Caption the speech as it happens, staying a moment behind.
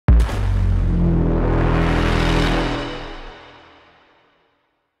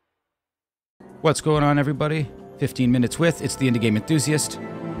What's going on, everybody? 15 minutes with, it's the Indie Game Enthusiast.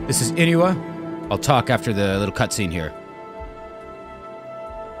 This is Inua. I'll talk after the little cutscene here.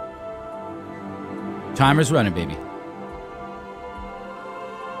 Timer's running, baby.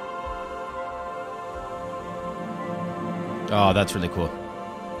 Oh, that's really cool.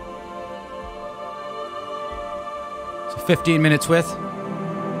 So 15 minutes with.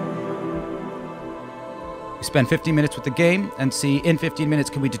 We spend 15 minutes with the game and see in 15 minutes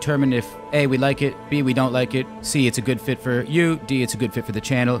can we determine if A, we like it, B, we don't like it, C, it's a good fit for you, D, it's a good fit for the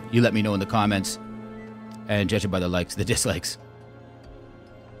channel. You let me know in the comments and judge it by the likes, the dislikes.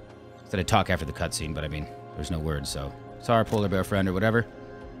 Instead I talk after the cutscene, but I mean, there's no words, so sorry, polar bear friend or whatever.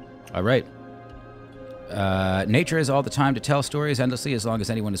 All right. Nature has all the time to tell stories endlessly as long as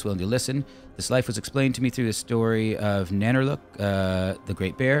anyone is willing to listen. This life was explained to me through the story of Nanurluk, the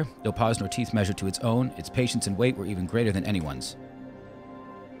great bear. No paws nor teeth measured to its own. Its patience and weight were even greater than anyone's.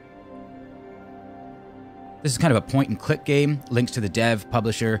 This is kind of a point-and-click game. Links to the dev,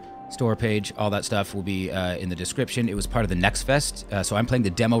 publisher, store page, all that stuff will be in the description. It was part of the Next Fest, so I'm playing the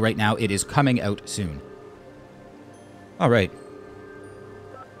demo right now. It is coming out soon. All right.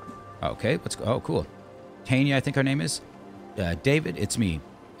 Okay, let's go. Oh, cool. Taïna, I think her name is. David, it's me.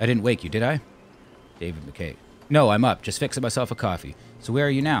 I didn't wake you, did I? David McKay. No, I'm up. Just fixing myself a coffee. So where are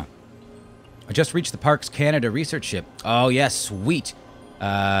you now? I just reached the Parks Canada research ship. Oh, yes, sweet.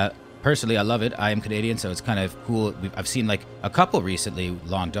 Personally, I love it. I am Canadian, so it's kind of cool. I've seen, like, a couple recently.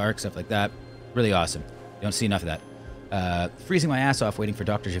 Long Dark, stuff like that. Really awesome. You don't see enough of that. Freezing my ass off waiting for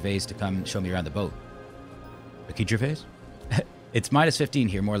Dr. Gervais to come show me around the boat. Ricky Gervais? It's minus 15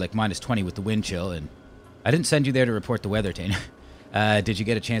 here, more like minus 20 with the wind chill, and I didn't send you there to report the weather, Taïna. Did you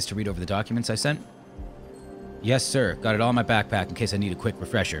get a chance to read over the documents I sent? Yes, sir. Got it all in my backpack in case I need a quick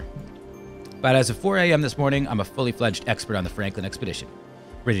refresher. But as of 4 a.m. this morning, I'm a fully fledged expert on the Franklin expedition.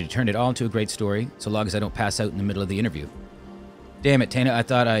 Ready to turn it all into a great story, so long as I don't pass out in the middle of the interview. Damn it, Taïna, I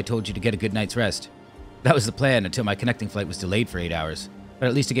thought I told you to get a good night's rest. That was the plan until my connecting flight was delayed for 8 hours. But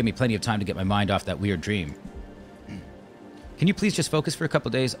at least it gave me plenty of time to get my mind off that weird dream. Can you please just focus for a couple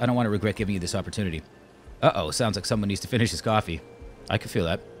days? I don't want to regret giving you this opportunity. Uh-oh, sounds like someone needs to finish his coffee. I can feel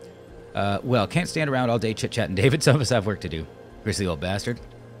that. Well, can't stand around all day chit-chatting, David. Some of us have work to do. Grizzly old bastard.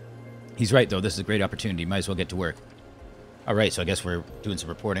 He's right, though. This is a great opportunity. Might as well get to work. All right, so I guess we're doing some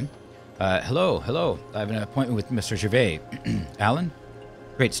reporting. Hello. I have an appointment with Mr. Gervais. Alan?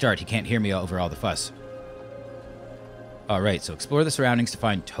 Great start. He can't hear me over all the fuss. All right, so explore the surroundings to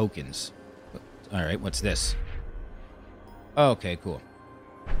find tokens. All right, what's this? Okay, cool.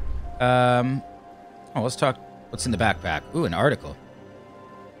 Oh, let's talk. What's in the backpack? Ooh, an article.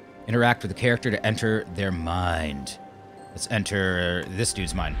 Interact with the character to enter their mind. Let's enter this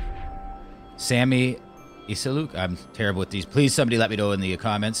dude's mind. Sammy Isaluk. I'm terrible with these. Please, somebody let me know in the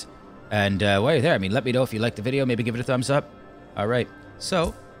comments. And while you're there, I mean, let me know if you like the video. Maybe give it a thumbs up. All right.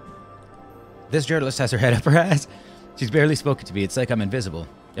 So, this journalist has her head up her ass. She's barely spoken to me. It's like I'm invisible.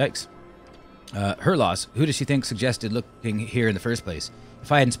 Yikes. Her loss. Who does she think suggested looking here in the first place?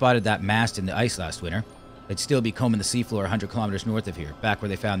 If I hadn't spotted that mast in the ice last winter, they'd still be combing the seafloor 100 kilometers north of here, back where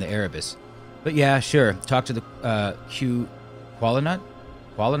they found the Erebus. But yeah, sure. Talk to the Qualinat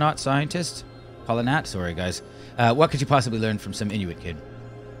scientist? Qualinat? Sorry, guys. What could you possibly learn from some Inuit kid?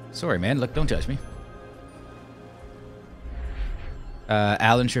 Sorry, man. Look, don't judge me.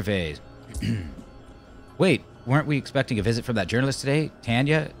 Alan Gervais. Wait, weren't we expecting a visit from that journalist today?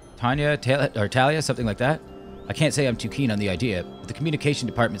 Taïna, Talia, something like that? I can't say I'm too keen on the idea, but the communication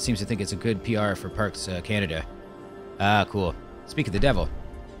department seems to think it's a good PR for Parks Canada. Ah, cool. Speak of the devil.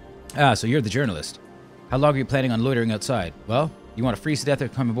 Ah, so you're the journalist. How long are you planning on loitering outside? Well, you want to freeze to death or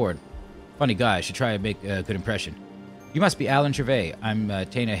come aboard? Funny guy, I should try and make a good impression. You must be Alan Gervais. I'm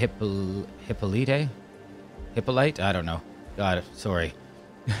Taïna Hippolyte? I don't know. God, sorry.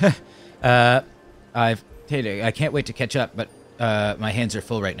 Taïna, I can't wait to catch up, but my hands are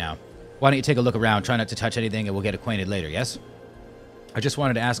full right now. Why don't you take a look around, try not to touch anything, and we'll get acquainted later, yes? I just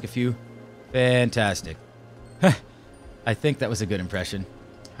wanted to ask a few. Fantastic. I think that was a good impression.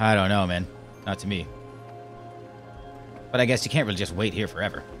 I don't know, man. Not to me. But I guess you can't really just wait here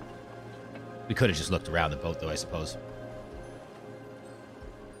forever. We could have just looked around the boat, though, I suppose.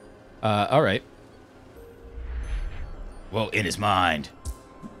 All right. Whoa, in his mind.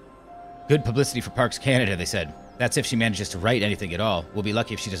 Good publicity for Parks Canada, they said. That's if she manages to write anything at all. We'll be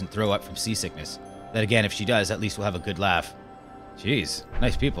lucky if she doesn't throw up from seasickness. Then again, if she does, at least we'll have a good laugh. Jeez,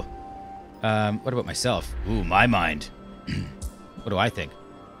 nice people. What about myself? Ooh, my mind. What do I think?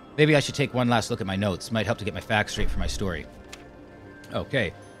 Maybe I should take one last look at my notes. Might help to get my facts straight for my story.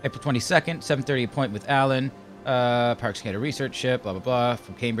 Okay. April 22nd, 7:30 appointment with Alan. Parks Canada research ship, blah, blah, blah.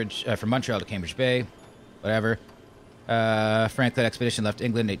 From Cambridge, from Montreal to Cambridge Bay. Whatever. Franklin expedition left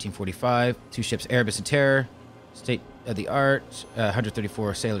England in 1845. 2 ships, Erebus and Terror. State of the art.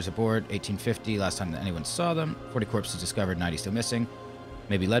 134 sailors aboard. 1850, last time that anyone saw them. 40 corpses discovered, 90 still missing.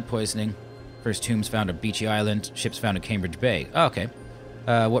 Maybe lead poisoning. First tombs found on Beachy Island. Ships found in Cambridge Bay. Oh, okay.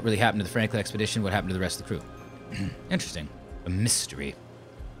 What really happened to the Franklin expedition? What happened to the rest of the crew? Interesting. A mystery.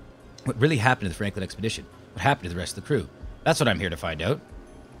 What really happened to the Franklin expedition? What happened to the rest of the crew? That's what I'm here to find out.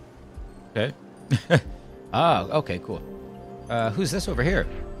 Okay. Ah, okay, cool. Who's this over here?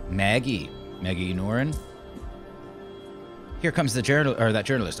 Maggie. Maggie Noren. Here comes the that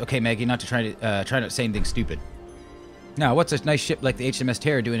journalist. Okay, Maggie, not to try not to say anything stupid. Now, what's a nice ship like the HMS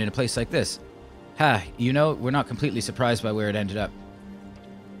Terror doing in a place like this? Ha, you know, we're not completely surprised by where it ended up.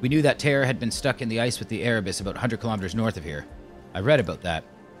 We knew that Terror had been stuck in the ice with the Erebus about 100 kilometers north of here. I read about that.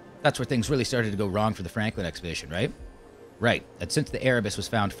 That's where things really started to go wrong for the Franklin expedition, right? Right, and since the Erebus was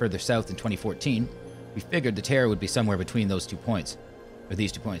found further south in 2014, we figured the Terror would be somewhere between those 2 points. Or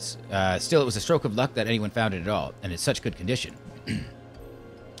these 2 points. Still, it was a stroke of luck that anyone found it at all, and in such good condition.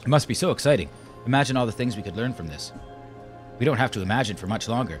 It must be so exciting. Imagine all the things we could learn from this. We don't have to imagine for much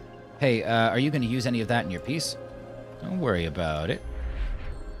longer. Hey, are you going to use any of that in your piece? Don't worry about it.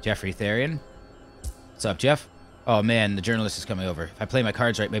 Jeffrey Therian. What's up, Jeff? Oh, man, the journalist is coming over. If I play my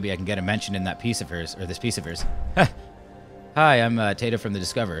cards right, maybe I can get a mention in that piece of hers, or this piece of hers. Hi, I'm Taïna from The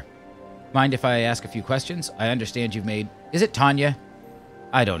Discoverer. Mind if I ask a few questions? I understand you've made... Is it Tanya?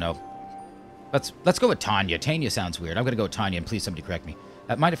 I don't know. Let's go with Tanya. Tanya sounds weird. I'm going to go with Tanya, and please somebody correct me.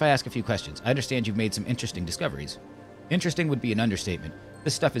 Mind if I ask a few questions? I understand you've made some interesting discoveries. Interesting would be an understatement.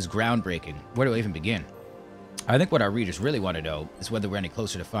 This stuff is groundbreaking. Where do I even begin? I think what our readers really want to know is whether we're any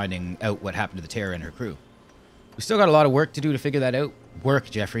closer to finding out what happened to the Terror and her crew. We've still got a lot of work to do to figure that out. Work,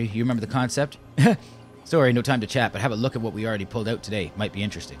 Jeffrey. You remember the concept? Sorry, no time to chat, but have a look at what we already pulled out today. Might be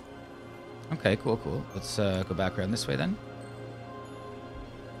interesting. Okay, cool, cool. Let's go back around this way then.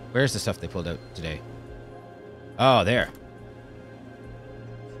 Where's the stuff they pulled out today? Oh, there.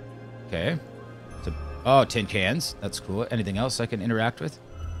 Okay. So, oh, tin cans. That's cool. Anything else I can interact with?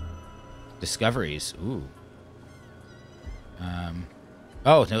 Discoveries. Ooh.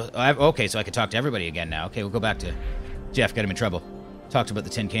 Oh, no. Okay, so I can talk to everybody again now. Okay, we'll go back to Jeff. Got him in trouble. Talked about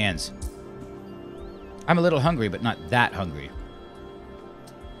the tin cans. I'm a little hungry, but not that hungry.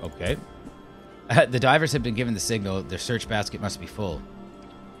 Okay. The divers have been given the signal. Their search basket must be full.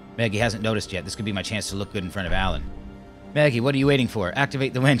 Maggie hasn't noticed yet. This could be my chance to look good in front of Alan. Maggie, what are you waiting for?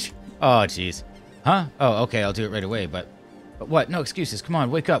 Activate the winch. Oh, jeez. Huh? Oh, okay, I'll do it right away, but what? No excuses. Come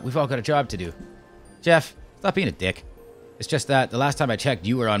on, wake up. We've all got a job to do. Jeff, stop being a dick. It's just that the last time I checked,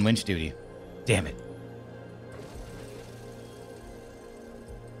 you were on winch duty. Damn it.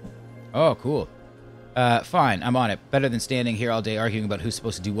 Oh, cool. Fine, I'm on it. Better than standing here all day arguing about who's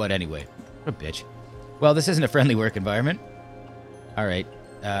supposed to do what anyway. What a bitch. Well, this isn't a friendly work environment. All right.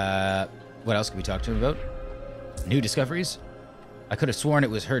 What else can we talk to him about? New discoveries? I could have sworn it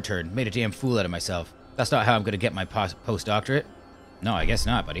was her turn. Made a damn fool out of myself. That's not how I'm going to get my postdoctorate. No, I guess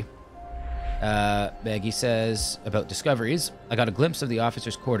not, buddy. Maggie says about discoveries. I got a glimpse of the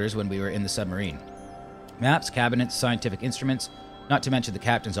officers' quarters when we were in the submarine. Maps, cabinets, scientific instruments, not to mention the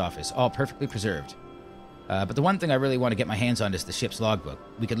captain's office, all perfectly preserved. But the one thing I really want to get my hands on is the ship's logbook.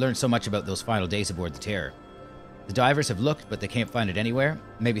 We could learn so much about those final days aboard the Terror. The divers have looked, but they can't find it anywhere.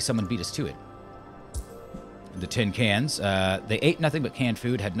 Maybe someone beat us to it. The tin cans. They ate nothing but canned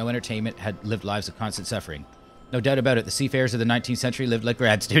food, had no entertainment, had lived lives of constant suffering. No doubt about it, the seafarers of the 19th century lived like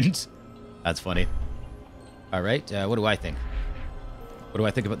grad students. That's funny. All right, what do I think? What do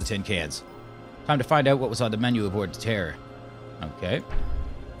I think about the tin cans? Time to find out what was on the menu aboard the Terror. Okay.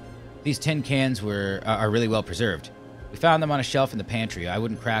 These tin cans are really well preserved. We found them on a shelf in the pantry. I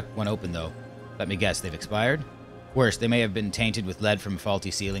wouldn't crack one open, though. Let me guess, they've expired? Worse, they may have been tainted with lead from a faulty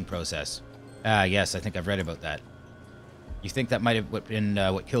sealing process. Yes, I think I've read about that. You think that might have been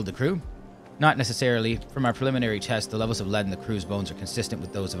what killed the crew? Not necessarily. From our preliminary test, the levels of lead in the crew's bones are consistent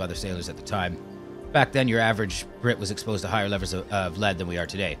with those of other sailors at the time. Back then, your average Brit was exposed to higher levels of lead than we are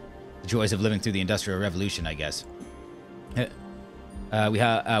today. The joys of living through the Industrial Revolution, I guess. We'll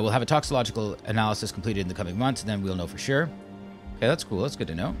have a toxicological analysis completed in the coming months, and then we'll know for sure. Okay, that's cool. That's good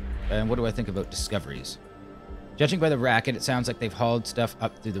to know. And what do I think about discoveries? Judging by the racket, it sounds like they've hauled stuff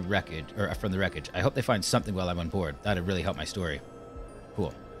up through the wreckage, or from the wreckage. I hope they find something while I'm on board. That'd really help my story.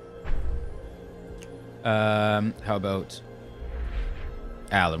 Cool. How about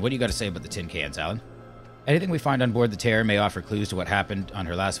Alan? What do you got to say about the tin cans, Alan? Anything we find on board the Terror may offer clues to what happened on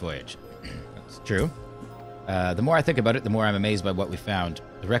her last voyage. That's true. The more I think about it, the more I'm amazed by what we found.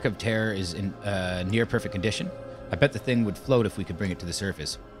 The wreck of Terror is in near perfect condition. I bet the thing would float if we could bring it to the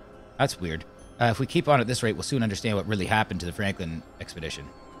surface. That's weird. If we keep on at this rate, we'll soon understand what really happened to the Franklin expedition.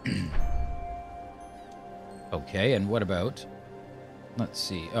 Okay, and what about... Let's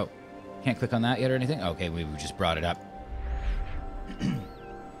see. Oh, can't click on that yet or anything? Okay, we just brought it up.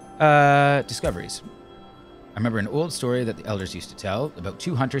 Discoveries. I remember an old story that the elders used to tell about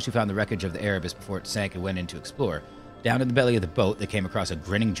 2 hunters who found the wreckage of the Erebus before it sank and went in to explore. Down in the belly of the boat, they came across a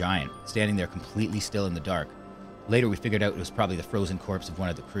grinning giant, standing there completely still in the dark. Later, we figured out it was probably the frozen corpse of one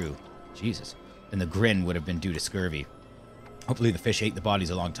of the crew. Jesus. And the grin would have been due to scurvy. Hopefully the fish ate the bodies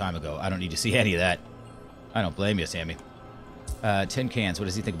a long time ago. I don't need to see any of that. I don't blame you, Sammy. Tin cans. What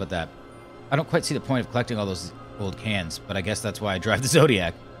does he think about that? I don't quite see the point of collecting all those old cans, but I guess that's why I drive the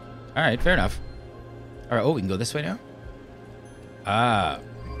Zodiac. All right, fair enough. All right, oh, we can go this way now? Ah,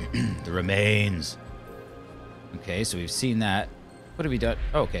 the remains. Okay, so we've seen that. What have we done?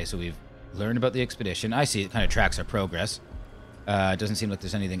 Oh, okay, so we've learned about the expedition. I see it kind of tracks our progress. It doesn't seem like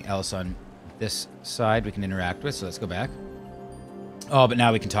there's anything else on this side we can interact with, so let's go back. Oh, but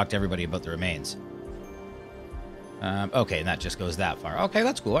now we can talk to everybody about the remains. Okay, and that just goes that far. Okay,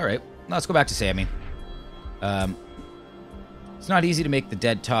 that's cool. All right, let's go back to Sammy. It's not easy to make the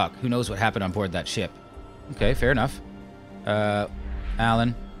dead talk. Who knows what happened on board that ship? Okay, fair enough.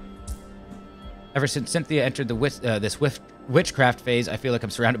 Alan. Ever since Cynthia entered this witchcraft phase, I feel like I'm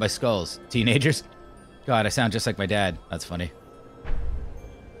surrounded by skulls. Teenagers? God, I sound just like my dad. That's funny.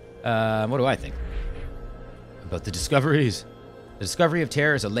 What do I think? About the discoveries. The discovery of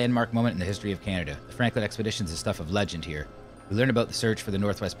Terror is a landmark moment in the history of Canada. The Franklin expedition is stuff of legend here. We learned about the search for the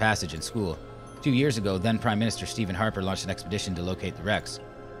Northwest Passage in school. 2 years ago, then Prime Minister Stephen Harper launched an expedition to locate the wrecks.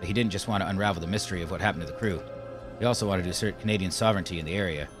 But he didn't just want to unravel the mystery of what happened to the crew. He also wanted to assert Canadian sovereignty in the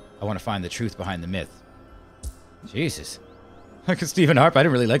area. I want to find the truth behind the myth. Jesus. Look at Stephen Harper. I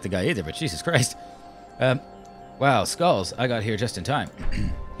didn't really like the guy either, but Jesus Christ. Wow, skulls. I got here just in time.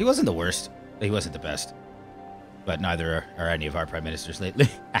 He wasn't the worst. He wasn't the best. But neither are any of our prime ministers lately.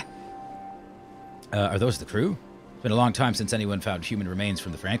 Are those the crew? It's been a long time since anyone found human remains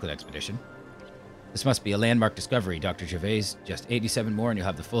from the Franklin expedition. This must be a landmark discovery, Dr. Gervais. Just 87 more and you'll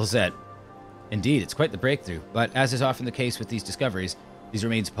have the full set. Indeed, it's quite the breakthrough. But as is often the case with these discoveries, these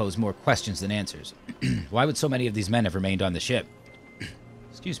remains pose more questions than answers. Why would so many of these men have remained on the ship?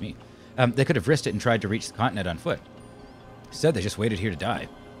 Excuse me. They could have risked it and tried to reach the continent on foot. Instead, they just waited here to die.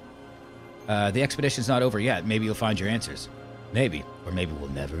 The expedition's not over yet. Maybe you'll find your answers. Maybe. Or maybe we'll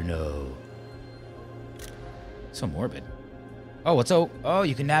never know. So morbid. Oh, what's oh,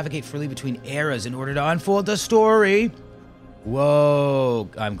 you can navigate freely between eras in order to unfold the story. Whoa.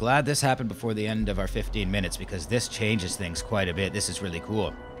 I'm glad this happened before the end of our 15 minutes because this changes things quite a bit. This is really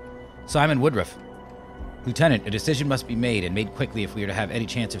cool. Simon Woodruff. Lieutenant, a decision must be made and made quickly if we are to have any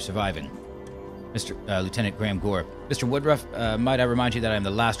chance of surviving. Lieutenant Graham Gore. Mr. Woodruff, might I remind you that I am the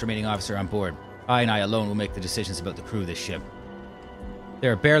last remaining officer on board. I and I alone will make the decisions about the crew of this ship.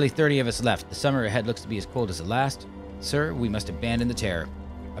 There are barely 30 of us left. The summer ahead looks to be as cold as the last. Sir, we must abandon the Terror.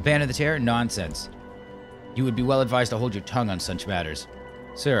 Abandon the Terror? Nonsense. You would be well advised to hold your tongue on such matters.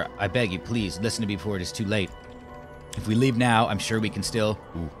 Sir, I beg you, please, listen to me before it is too late. If we leave now, I'm sure we can still...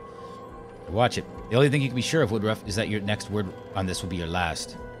 Ooh. Watch it. The only thing you can be sure of, Woodruff, is that your next word on this will be your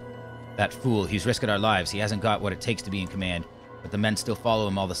last. That fool, he's risking our lives. He hasn't got what it takes to be in command. But the men still follow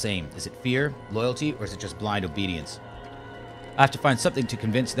him all the same. Is it fear, loyalty, or is it just blind obedience? I have to find something to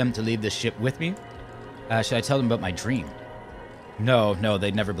convince them to leave this ship with me. Should I tell them about my dream? No,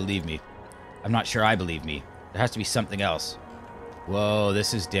 they'd never believe me. I'm not sure I believe me. There has to be something else. Whoa,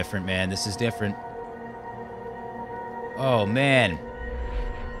 this is different, man. This is different. Oh, man.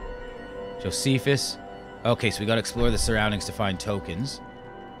 Josephus. Okay, so we gotta explore the surroundings to find tokens.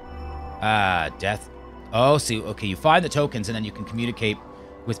 Death. Oh, see, okay, you find the tokens and then you can communicate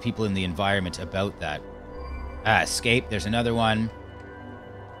with people in the environment about that. Escape. There's another one.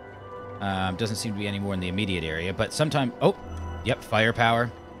 Doesn't seem to be any more in the immediate area, but sometime... Oh, yep,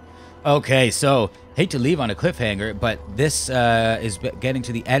 firepower. Okay, so, hate to leave on a cliffhanger, but this is getting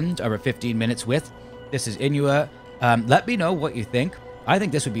to the end of our 15 minutes with. This is Inua. Let me know what you think. I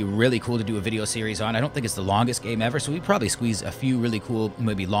think this would be really cool to do a video series on. I don't think it's the longest game ever, so we'd probably squeeze a few really cool,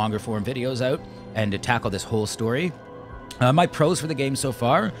 maybe longer form videos out and to tackle this whole story. My pros for the game so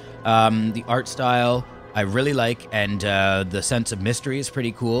far, the art style I really like, and the sense of mystery is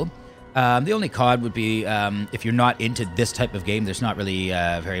pretty cool. The only con would be if you're not into this type of game, there's not really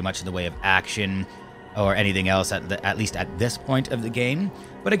very much in the way of action or anything else, at least at this point of the game.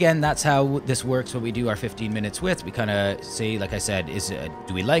 But again, that's how this works when we do our 15 minutes with. We kind of say, like I said,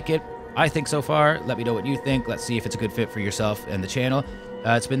 do we like it? I think so far. Let me know what you think. Let's see if it's a good fit for yourself and the channel.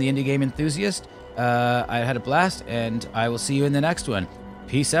 It's been the Indie Game Enthusiast. I had a blast, and I will see you in the next one.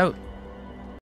 Peace out.